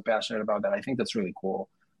people are so passionate about that. I think that's really cool.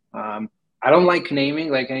 I don't like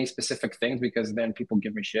naming like any specific things because then people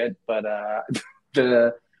give me shit, but I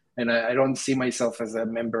don't see myself as a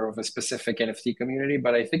member of a specific NFT community,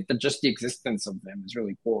 but I think that just the existence of them is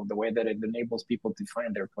really cool. The way that it enables people to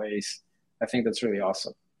find their place, I think that's really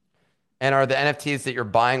awesome. And are the NFTs that you're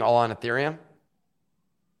buying all on Ethereum?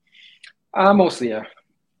 Mostly, yeah.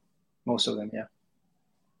 Most of them, yeah.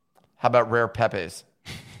 How about rare Pepes?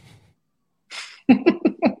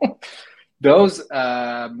 Those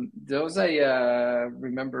I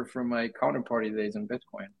remember from my counterparty days in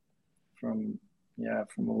Bitcoin, from a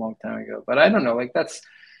long time ago. But I don't know, like that's,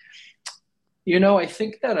 I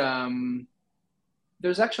think that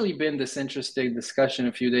there's actually been this interesting discussion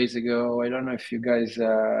a few days ago. I don't know if you guys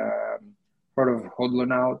heard of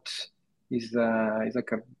Hodlonaut. He's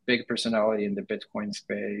like a big personality in the Bitcoin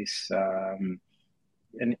space,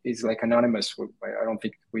 and he's like anonymous. I don't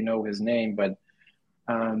think we know his name, but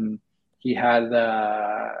he had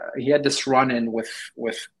this run-in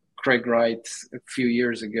with Craig Wright a few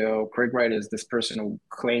years ago. Craig Wright is this person who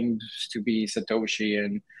claims to be Satoshi,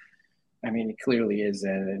 and I mean, he clearly isn't.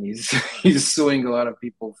 And he's suing a lot of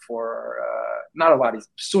people for not a lot. He's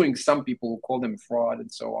suing some people who called him fraud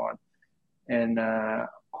and so on. And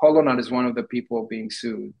Holonaut is one of the people being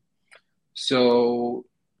sued. So,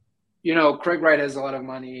 Craig Wright has a lot of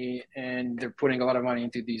money, and they're putting a lot of money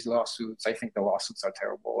into these lawsuits. I think the lawsuits are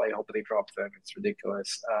terrible. I hope they drop them. It's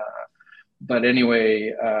ridiculous. But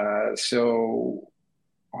anyway, so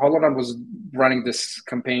Holonaut was running this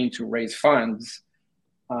campaign to raise funds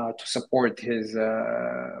to support his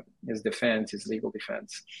defense, his legal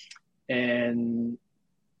defense. And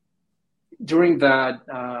during that,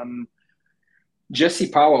 Jesse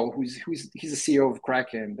Powell, he's the CEO of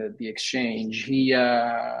Kraken, the exchange, he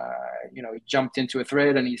jumped into a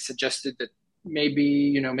thread and he suggested that maybe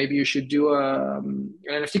you should do an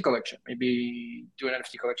NFT collection. Maybe do an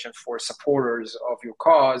NFT collection for supporters of your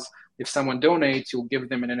cause. If someone donates, you'll give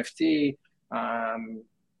them an NFT.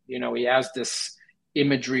 He has this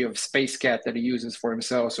imagery of Space Cat that he uses for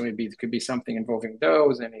himself, so maybe it could be something involving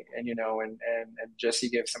those. And Jesse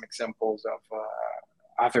gave some examples of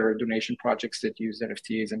other donation projects that use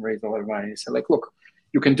NFTs and raise a lot of money. He said, like, look,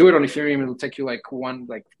 you can do it on Ethereum. It'll take you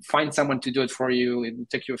find someone to do it for you. It'll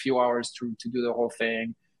take you a few hours to do the whole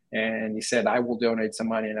thing. And he said, I will donate some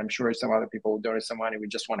money, and I'm sure some other people will donate some money. We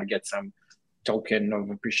just want to get some token of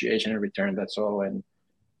appreciation in return. That's all. And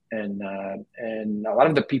a lot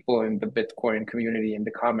of the people in the Bitcoin community in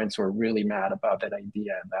the comments were really mad about that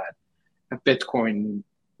idea that a Bitcoin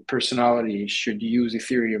personality should use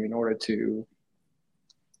Ethereum in order to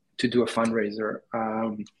do a fundraiser.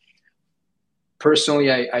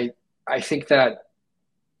 Personally, I think that,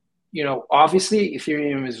 obviously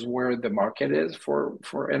Ethereum is where the market is for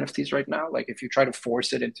NFTs right now. Like if you try to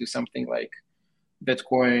force it into something like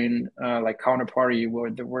Bitcoin, like Counterparty,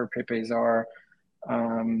 where Pepes are,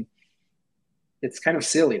 it's kind of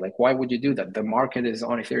silly. Like, why would you do that? The market is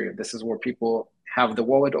on Ethereum. This is where people have the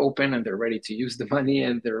wallet open and they're ready to use the money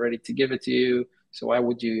and they're ready to give it to you. So why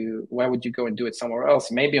would you go and do it somewhere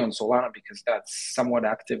else? Maybe on Solana, because that's somewhat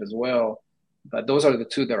active as well. But those are the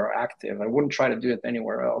two that are active. I wouldn't try to do it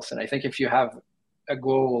anywhere else. And I think if you have a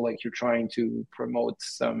goal, like you're trying to promote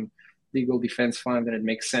some legal defense fund, then it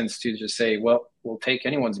makes sense to just say, well, we'll take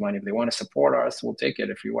anyone's money. If they want to support us, we'll take it.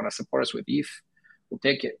 If you want to support us with ETH, we'll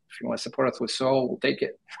take it. If you want to support us with SOL, we'll take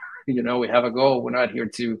it. We have a goal. We're not here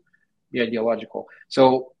to be ideological.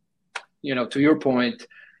 So, to your point,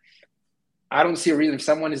 I don't see a reason if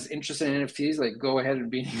someone is interested in NFTs, like go ahead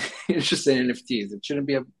and be interested in NFTs. It shouldn't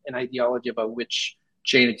be an ideology about which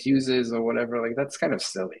chain it uses or whatever. Like that's kind of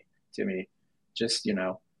silly to me. Just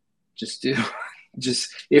do just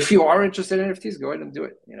if you are interested in NFTs, go ahead and do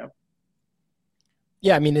it.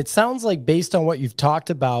 Yeah, I mean, it sounds like based on what you've talked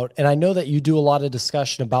about, and I know that you do a lot of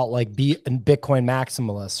discussion about like Bitcoin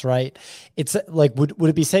maximalists, right? It's like, would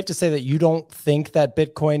it be safe to say that you don't think that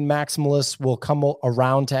Bitcoin maximalists will come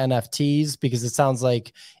around to NFTs? Because it sounds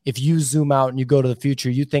like if you zoom out and you go to the future,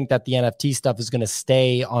 you think that the NFT stuff is going to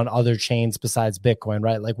stay on other chains besides Bitcoin,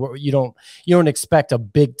 right? Like you don't expect a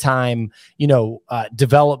big time,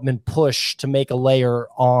 development push to make a layer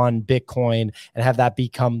on Bitcoin and have that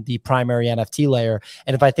become the primary NFT layer.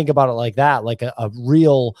 And if I think about it like that, like a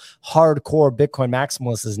real hardcore Bitcoin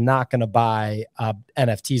maximalist is not going to buy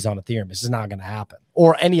NFTs on Ethereum. It's just not going to happen,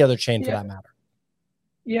 or any other chain for that matter.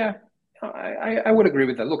 Yeah, I would agree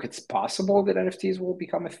with that. Look, it's possible that NFTs will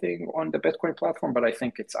become a thing on the Bitcoin platform, but I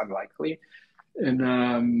think it's unlikely.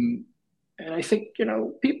 And I think,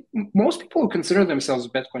 most people who consider themselves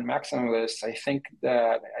Bitcoin maximalists, I think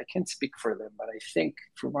that I can't speak for them, but I think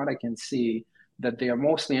from what I can see, that they are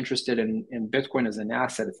mostly interested in Bitcoin as an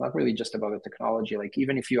asset. It's not really just about the technology. Like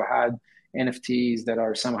even if you had NFTs that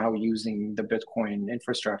are somehow using the Bitcoin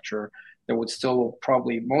infrastructure, there would still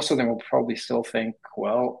most of them will probably still think,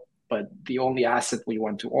 well, but the only asset we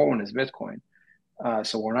want to own is Bitcoin.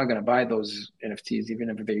 So we're not going to buy those NFTs, even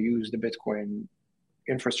if they use the Bitcoin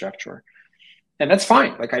infrastructure. And that's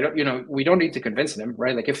fine. Like we don't need to convince them,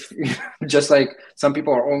 right? Like if just like some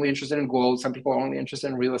people are only interested in gold, some people are only interested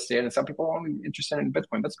in real estate, and some people are only interested in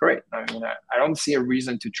Bitcoin. That's great. I mean, I don't see a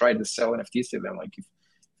reason to try to sell NFTs to them. Like if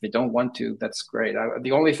they don't want to, that's great.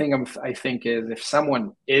 The only thing I think is if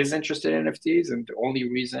someone is interested in NFTs and the only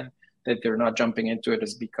reason that they're not jumping into it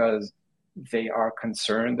is because they are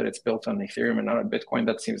concerned that it's built on Ethereum and not on Bitcoin,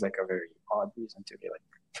 that seems like a very odd reason to be like,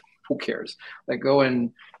 who cares? Like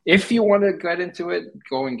if you want to get into it,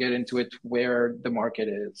 go and get into it where the market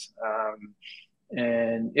is.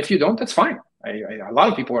 And if you don't, that's fine. A lot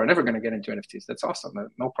of people are never going to get into NFTs. That's awesome.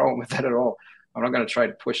 No problem with that at all. I'm not going to try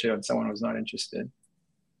to push it on someone who's not interested.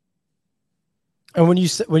 And when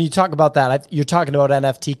you talk about that, you're talking about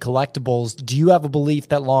NFT collectibles. Do you have a belief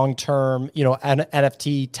that long-term,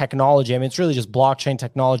 NFT technology, I mean, it's really just blockchain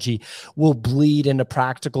technology, will bleed into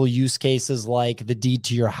practical use cases like the deed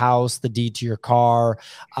to your house, the deed to your car,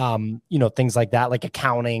 things like that, like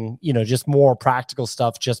accounting, just more practical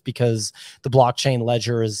stuff, just because the blockchain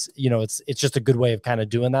ledger is, it's just a good way of kind of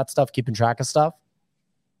doing that stuff, keeping track of stuff?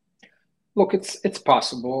 Look, it's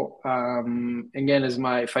possible. Again,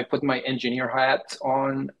 if I put my engineer hat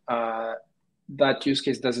on, that use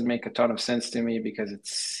case doesn't make a ton of sense to me because it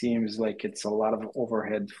seems like it's a lot of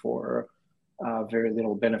overhead for very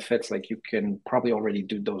little benefits. Like you can probably already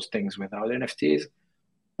do those things without NFTs,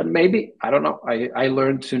 but maybe, I don't know. I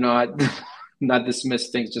learned to not not dismiss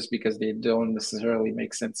things just because they don't necessarily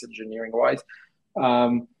make sense engineering wise.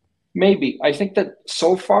 Maybe. I think that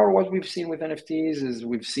so far what we've seen with NFTs is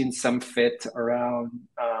we've seen some fit around,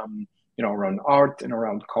 around art and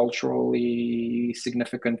around culturally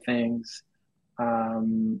significant things.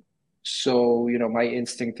 So, my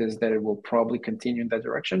instinct is that it will probably continue in that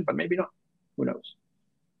direction, but maybe not. Who knows?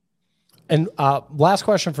 And last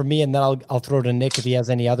question for me, and then I'll throw to Nick if he has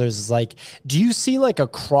any others, is like, do you see like a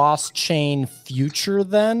cross-chain future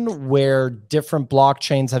then where different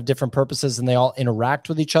blockchains have different purposes and they all interact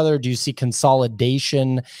with each other? Do you see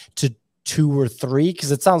consolidation to 2 or 3?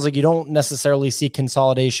 Because it sounds like you don't necessarily see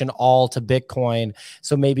consolidation all to Bitcoin.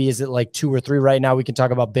 So maybe is it like 2 or 3 right now? We can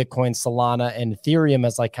talk about Bitcoin, Solana, and Ethereum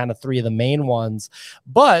as like kind of 3 of the main ones.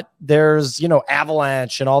 But there's,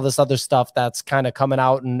 Avalanche and all this other stuff that's kind of coming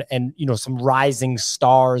out and some rising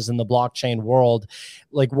stars in the blockchain world.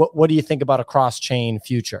 Like what do you think about a cross-chain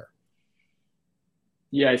future?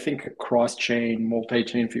 Yeah, I think a cross-chain,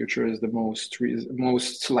 multi-chain future is the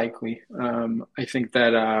most likely. I think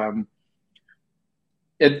that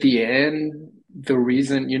at the end, the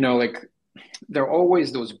reason, like there are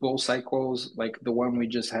always those bull cycles, like the one we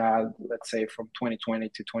just had, let's say from 2020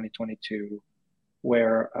 to 2022,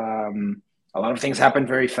 where a lot of things happen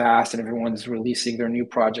very fast and everyone's releasing their new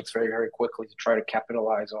projects very, very quickly to try to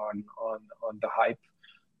capitalize on the hype.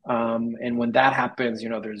 And when that happens,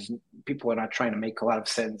 there's people are not trying to make a lot of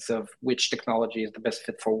sense of which technology is the best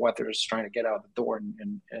fit for what. They're just trying to get out the door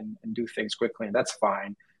and do things quickly, and that's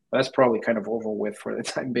fine. But that's probably kind of over with for the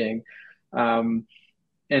time being. And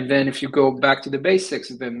then if you go back to the basics,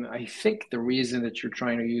 then I think the reason that you're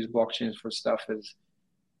trying to use blockchains for stuff is,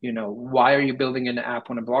 why are you building an app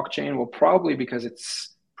on a blockchain? Well, probably because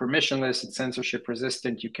it's permissionless, it's censorship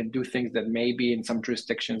resistant. You can do things that maybe in some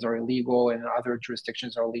jurisdictions are illegal and in other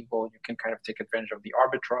jurisdictions are legal. You can kind of take advantage of the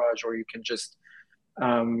arbitrage, or you can just,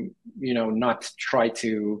 not try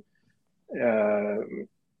to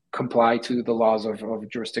comply to the laws of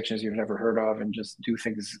jurisdictions you've never heard of and just do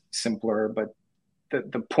things simpler. But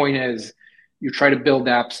the point is, you try to build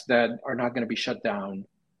apps that are not going to be shut down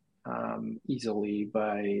easily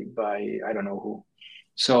by I don't know who.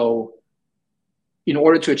 So in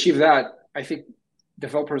order to achieve that, I think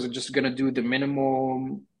developers are just going to do the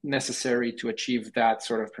minimum necessary to achieve that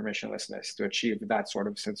sort of permissionlessness, to achieve that sort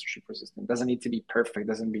of censorship resistance. It doesn't need to be perfect,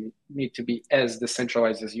 doesn't need to be as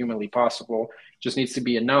decentralized as humanly possible. It just needs to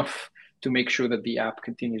be enough to make sure that the app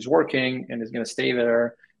continues working and is going to stay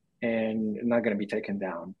there and not going to be taken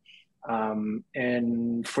down.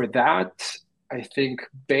 And for that, I think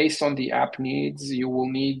based on the app needs, you will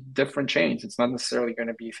need different chains. It's not necessarily going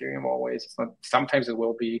to be Ethereum always. It's not. Sometimes it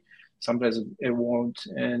will be, sometimes it won't.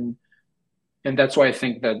 And that's why I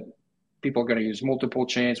think that people are going to use multiple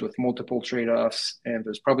chains with multiple trade-offs. And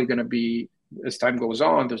there's probably going to be, as time goes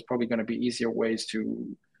on, there's probably going to be easier ways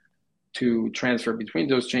to transfer between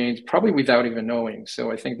those chains, probably without even knowing.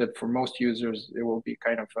 So I think that for most users, it will be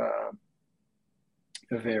kind of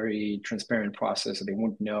a very transparent process. They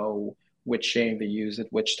won't know which chain they use at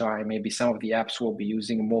which time. Maybe some of the apps will be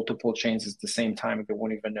using multiple chains at the same time. They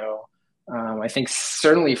won't even know. I think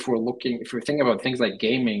certainly if we're thinking about things like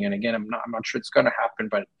gaming, and again, I'm not sure it's going to happen,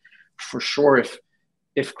 but for sure,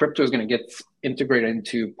 if crypto is going to get integrated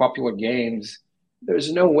into popular games,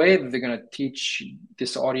 there's no way that they're going to teach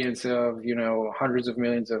this audience of, hundreds of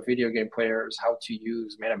millions of video game players how to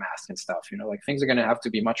use MetaMask and stuff. Like things are going to have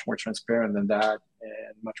to be much more transparent than that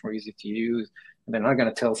and much more easy to use. And they're not going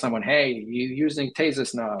to tell someone, hey, you're using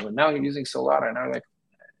Tezos now, and now you're using Solana. Now, like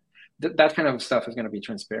that kind of stuff is going to be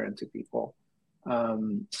transparent to people.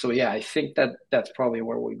 So yeah, I think that's probably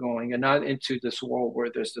where we're going, and not into this world where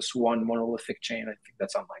there's this one monolithic chain. I think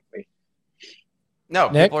that's unlikely. No,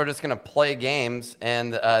 Nick? People are just going to play games,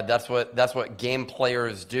 and that's what game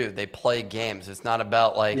players do. They play games. It's not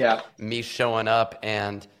about me showing up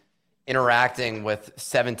and interacting with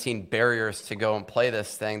 17 barriers to go and play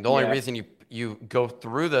this thing. The only reason you go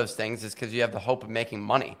through those things is because you have the hope of making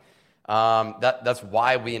money. That's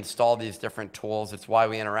why we install these different tools. It's why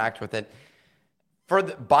we interact with it.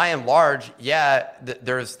 By and large,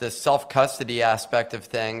 there's this self-custody aspect of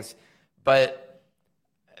things, but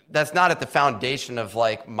that's not at the foundation of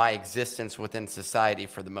like my existence within society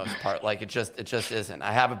for the most part. Like it just isn't.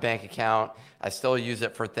 I have a bank account. I still use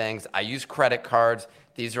it for things. I use credit cards.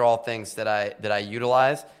 These are all things that I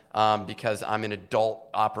utilize because I'm an adult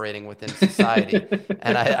operating within society.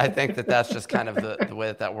 And I think that's just kind of the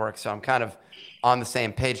way that works. So I'm kind of on the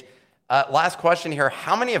same page. Last question here.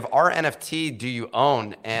 How many of our NFT do you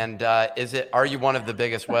own? And are you one of the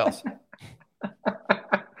biggest whales?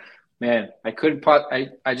 Man, I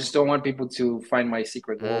just don't want people to find my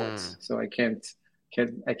secret wallets, so I can't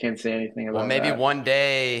say anything about that. Well, maybe one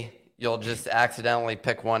day you'll just accidentally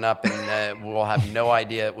pick one up, and we'll have no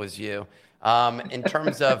idea it was you. In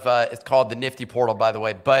terms of, it's called the Nifty Portal, by the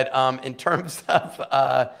way. But in terms of,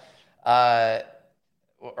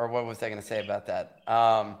 or what was I going to say about that?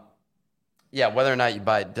 Whether or not you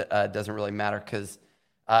buy it doesn't really matter because.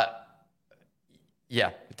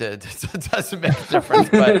 It doesn't make a difference,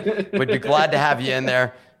 but we'd be glad to have you in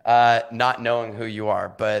there, not knowing who you are.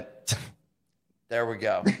 But there we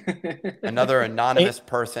go. Another anonymous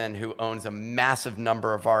person who owns a massive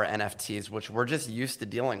number of our NFTs, which we're just used to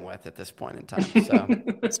dealing with at this point in time.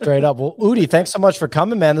 So straight up. Well, Udi, thanks so much for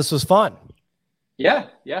coming, man. This was fun. Yeah.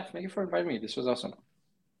 Thank you for inviting me. This was awesome.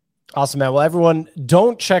 Awesome, man. Well, everyone,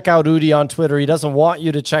 don't check out Udi on Twitter. He doesn't want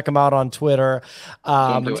you to check him out on Twitter.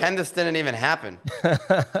 Pretend this didn't even happen.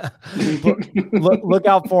 Look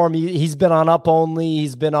out for him. He's been on Up Only.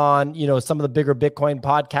 He's been on, some of the bigger Bitcoin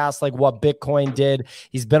podcasts like What Bitcoin Did.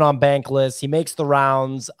 He's been on Bankless. He makes the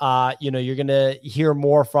rounds. You're going to hear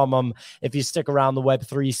more from him if you stick around the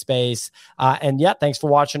Web3 space. Thanks for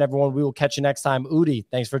watching, everyone. We will catch you next time. Udi,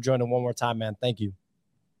 thanks for joining one more time, man. Thank you.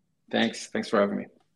 Thanks for having me.